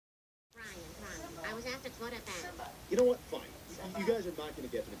You know what? Fine. You guys are not going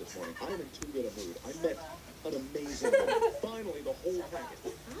to get to me this morning. I'm in too good a mood. I met an amazing woman. Finally, the whole package.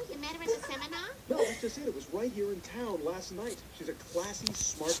 Oh, you met her at the seminar? No, that's just it. It was right here in town last night. She's a classy,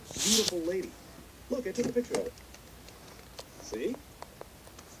 smart, beautiful lady. Look, I took a picture of it. See?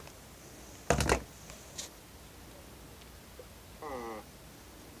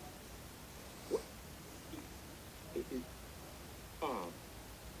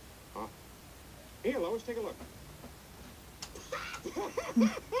 Here, Lois, take a look. Oh,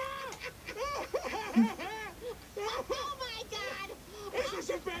 my God! This is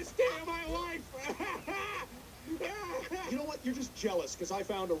the best day of my life! You know what? You're just jealous because I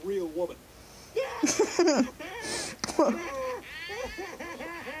found a real woman.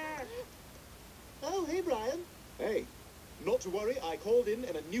 Oh, hey, Brian. Hey. Not to worry, I called in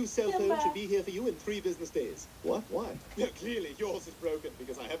and a new cell phone should be here for you in 3 business days. What? Why? Yeah, clearly yours is broken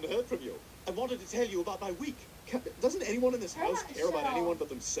because I haven't heard from you. I wanted to tell you about my week. Doesn't anyone in this house care about anyone but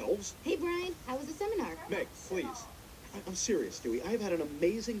themselves? Hey, Brian, how was the seminar? Meg, please. I'm serious, Dewey. I've had an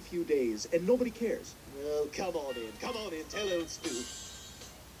amazing few days and nobody cares. Well, come on in, tell old Stu.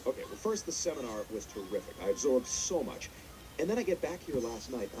 Okay, well, first the seminar was terrific. I absorbed so much. And then I get back here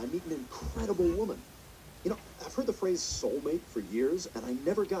last night and I meet an incredible woman. You know, I've heard the phrase soulmate for years, and I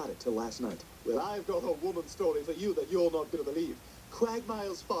never got it till last night. Well, I've got a woman story for you that you're not going to believe.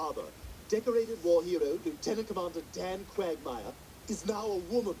 Quagmire's father, decorated war hero, Lieutenant Commander Dan Quagmire, is now a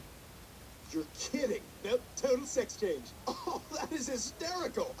woman. You're kidding. No, total sex change. Oh, that is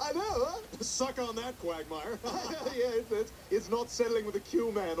hysterical. I know, huh? Suck on that, Quagmire. Yeah, it's not settling with the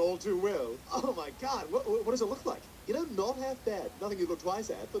Q-man all too well. Oh, my God. What does it look like? You know, not half bad. Nothing you look twice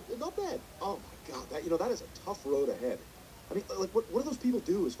at, but not bad. Oh, my God. That is a tough road ahead. I mean, like, what do those people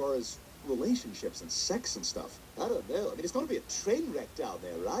do as far as relationships and sex and stuff? I don't know. I mean, it's going to be a train wreck down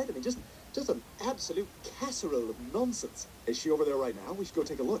there, right? I mean, just an absolute casserole of nonsense. Is she over there right now? We should go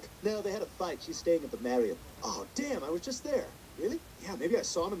take a look. No, they had a fight. She's staying at the Marriott. Oh, damn, I was just there. Really? Yeah, maybe I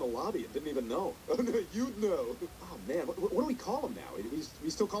saw him in the lobby and didn't even know. Oh, no, you'd know. Oh, man, what do we call him now? We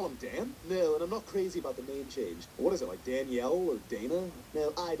still call him Dan? No, and I'm not crazy about the name change. What is it, like Danielle or Dana?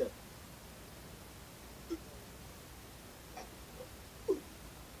 No, Ida.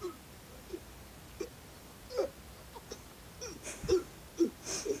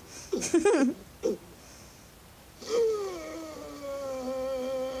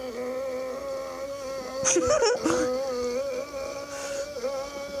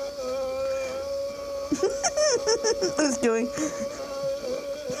 What's doing?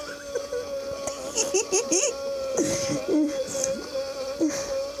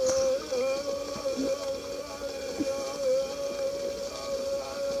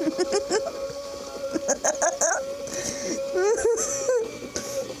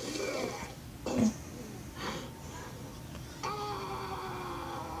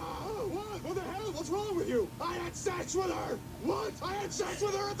 What the hell? What's wrong with you? I had sex with her! What? I had sex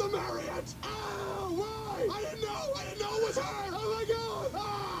with her at the Marriott! Oh, why? I didn't know it was her! Oh my God!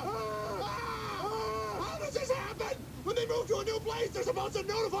 How does this happen? When they move to a new place, they're supposed to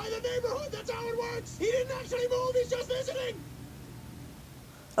notify the neighborhood! That's how it works! He didn't actually move, he's just visiting!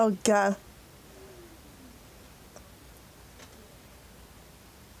 Oh, God.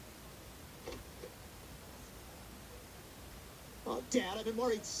 Oh, Dad, I've been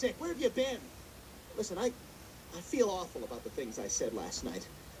worried sick. Where have you been? Listen, I feel awful about the things I said last night.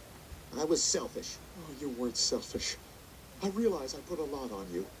 I was selfish. Oh, you weren't selfish. I realize I put a lot on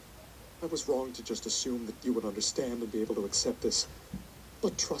you. I was wrong to just assume that you would understand and be able to accept this.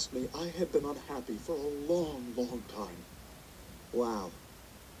 But trust me, I had been unhappy for a long, long time. Wow.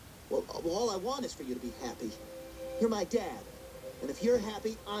 Well, all I want is for you to be happy. You're my dad. And if you're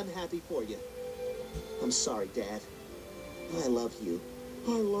happy, I'm happy for you. I'm sorry, Dad. I love you.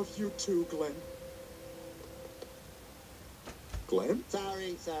 I love you too, Glenn. Glenn?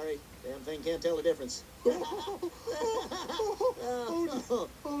 Sorry. Damn thing can't tell the difference. Oh,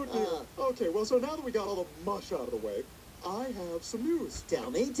 dear. Okay, well, so now that we got all the mush out of the way, I have some news.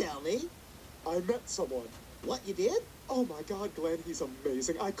 Tell me. I met someone. What, you did? Oh, my God, Glenn, he's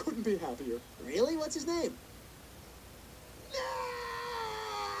amazing. I couldn't be happier. Really? What's his name?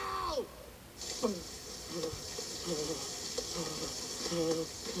 No!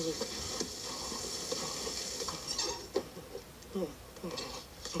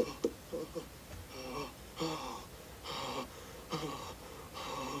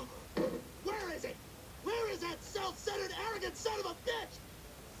 Where is it? Where is that self-centered, arrogant son of a bitch?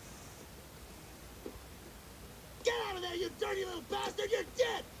 Get out of there, you dirty little bastard! You're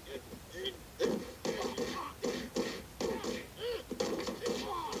dead!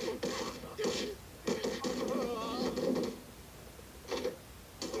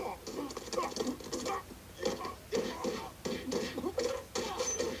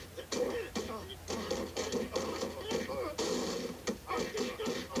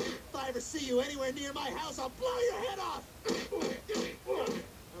 see you anywhere near my house, I'll blow your head off!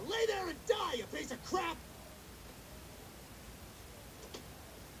 Now lay there and die, you piece of crap!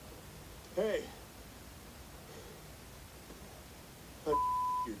 Hey.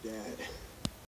 I your dad.